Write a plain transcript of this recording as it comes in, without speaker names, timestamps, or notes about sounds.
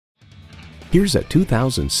Here's a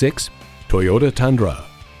 2006 Toyota Tundra.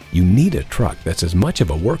 You need a truck that's as much of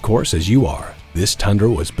a workhorse as you are. This Tundra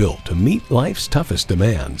was built to meet life's toughest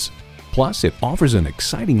demands. Plus, it offers an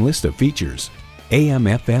exciting list of features: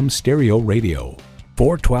 AM/FM stereo radio,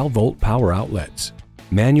 4 12-volt power outlets,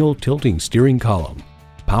 manual tilting steering column,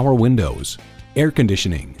 power windows, air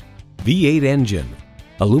conditioning, V8 engine,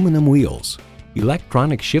 aluminum wheels,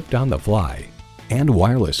 electronic shift on the fly, and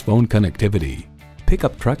wireless phone connectivity.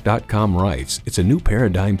 PickupTruck.com writes, it's a new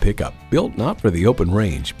paradigm pickup built not for the open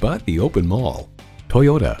range, but the open mall.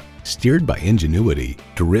 Toyota, steered by ingenuity,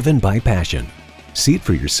 driven by passion. See it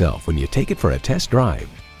for yourself when you take it for a test drive.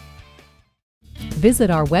 Visit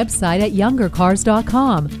our website at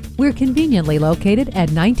youngercars.com. We're conveniently located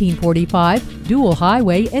at 1945 Dual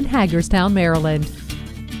Highway in Hagerstown, Maryland.